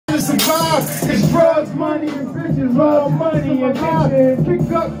survive. It's drugs, money, and bitches, all money and bitches.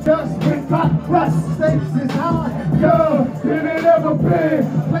 Kick up dust and pop rust. Stakes is high, yo, than it ever been.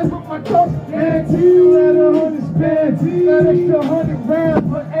 Play with my cups, guarantee you let 100 spin. That extra 100 rounds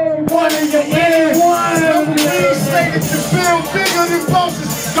for A1 in your end. Slated to build bigger than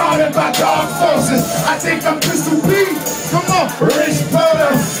bosses, guarded by dark forces. I think I'm Crystal B. Come on, Rich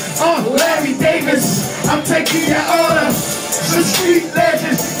Porter, Larry Davis. I'm taking your order. Some street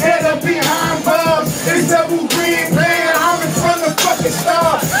legends, head up behind bars. It's double green playing. I'm in front of fucking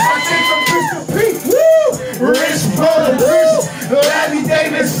stars. I think I'm Crystal B. Woo! Rich Porter, Larry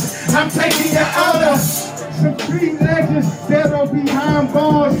Davis. I'm taking your order. Some street legends, dead on behind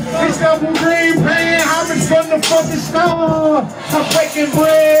bars. It's double green playing. I'm in front of fucking stars. I'm breaking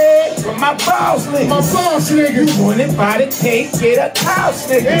bread with my boss niggas. My boss niggas. You wanna buy the cake, get a house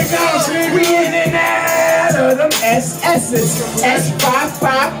niggas. We in and out of them SS's.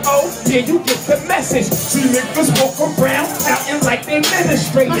 S550, yeah, you get the message. See niggas walk around acting like they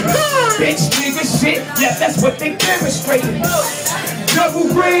administrating. Bitch nigga shit, yeah, that's what they demonstrating. Double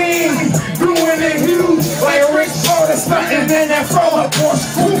green, doing it huge, like a Rich Porter stunting in that roller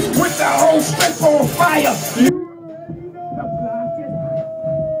coaster with the whole strip on fire. The block is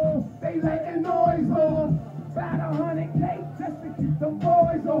they letting noise on. About 100K just to keep them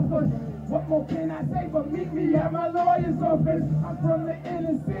boys off us. What more can I say but meet me at my lawyer's office? I'm from the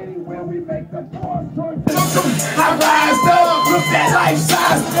inner city where we make the poor choices. I rised up, looked at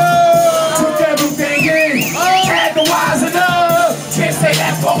life-size, took everything in, had to wisen up. Can't say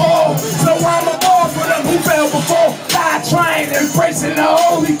that for all, so I'm a ball for them who fell before. Die trying, embracing the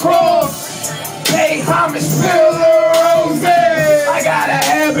holy cross. Pay homage, fill the roses. I got a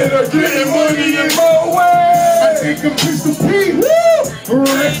habit of getting money in more ways. I think I'm Crystal P.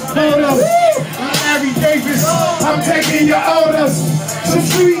 Rich Porter, Larry Davis. I'm taking your orders. Some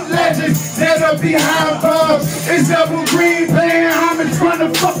street legends that are behind bars. It's double green playing. I'm in front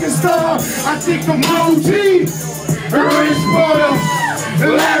of fucking stars. I think I'm OG. Rich Porter,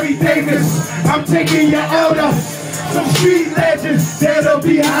 Larry Davis, I'm taking your order. Some street legends that are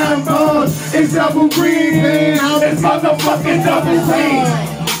behind bars. It's double green, man. It's motherfucking double green.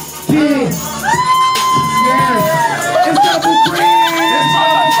 Yeah. Yeah. It's double green. It's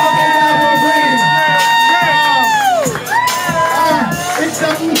motherfucking double green. It's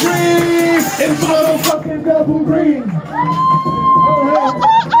double green. It's motherfucking double green.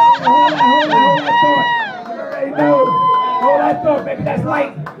 Hold that thought, baby, that's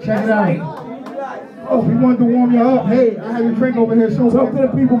light. Check it out. Oh, we wanted to warm you up. Hey, I have your drink over here. So talk to the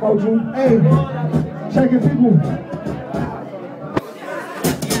people, Mojo. Hey, check it, people.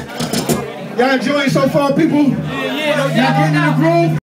 Y'all enjoying so far, people? Yeah. Y'all getting in the groove?